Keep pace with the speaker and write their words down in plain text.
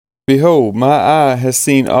Behold, my eye has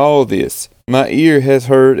seen all this, my ear has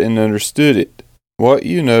heard and understood it. What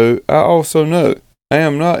you know, I also know. I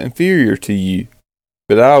am not inferior to you.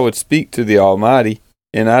 But I would speak to the Almighty,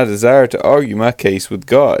 and I desire to argue my case with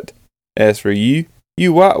God. As for you,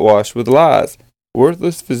 you whitewash with lies.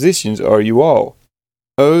 Worthless physicians are you all.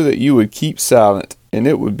 Oh, that you would keep silent, and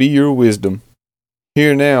it would be your wisdom.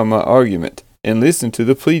 Hear now my argument, and listen to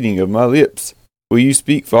the pleading of my lips. Will you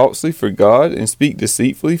speak falsely for God and speak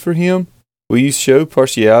deceitfully for him? Will you show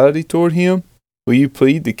partiality toward him? Will you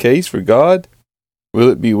plead the case for God? Will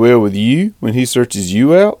it be well with you when he searches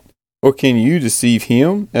you out? Or can you deceive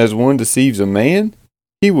him as one deceives a man?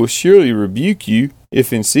 He will surely rebuke you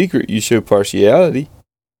if in secret you show partiality.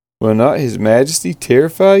 Will not his majesty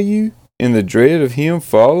terrify you, and the dread of him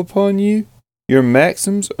fall upon you? Your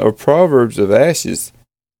maxims are proverbs of ashes.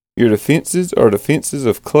 Your defenses are defenses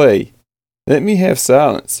of clay. Let me have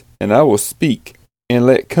silence, and I will speak, and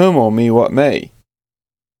let come on me what may.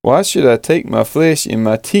 Why should I take my flesh in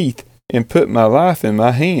my teeth, and put my life in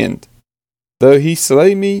my hand? Though he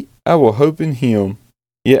slay me, I will hope in him,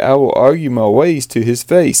 yet I will argue my ways to his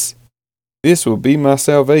face. This will be my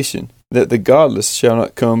salvation, that the godless shall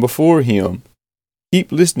not come before him.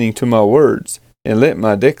 Keep listening to my words, and let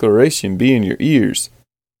my declaration be in your ears.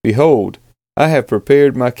 Behold, I have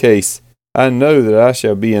prepared my case. I know that I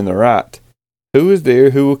shall be in the right. Who is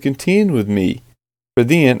there who will contend with me? For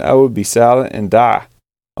then I would be silent and die.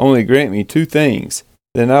 Only grant me 2 things,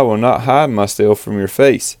 then I will not hide myself from your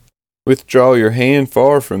face. Withdraw your hand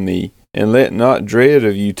far from me, and let not dread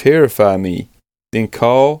of you terrify me. Then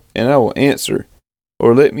call, and I will answer.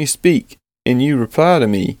 Or let me speak, and you reply to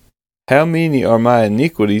me. How many are my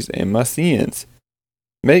iniquities and my sins?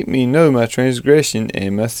 Make me know my transgression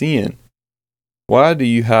and my sin. Why do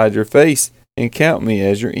you hide your face, and count me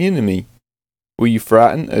as your enemy? Will you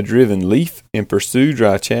frighten a driven leaf, and pursue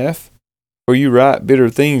dry chaff? For you write bitter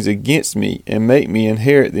things against me, and make me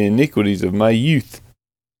inherit the iniquities of my youth.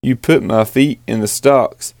 You put my feet in the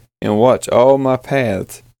stocks, and watch all my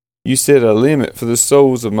paths. You set a limit for the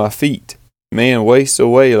soles of my feet. Man wastes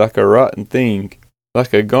away like a rotten thing,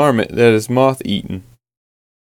 like a garment that is moth-eaten.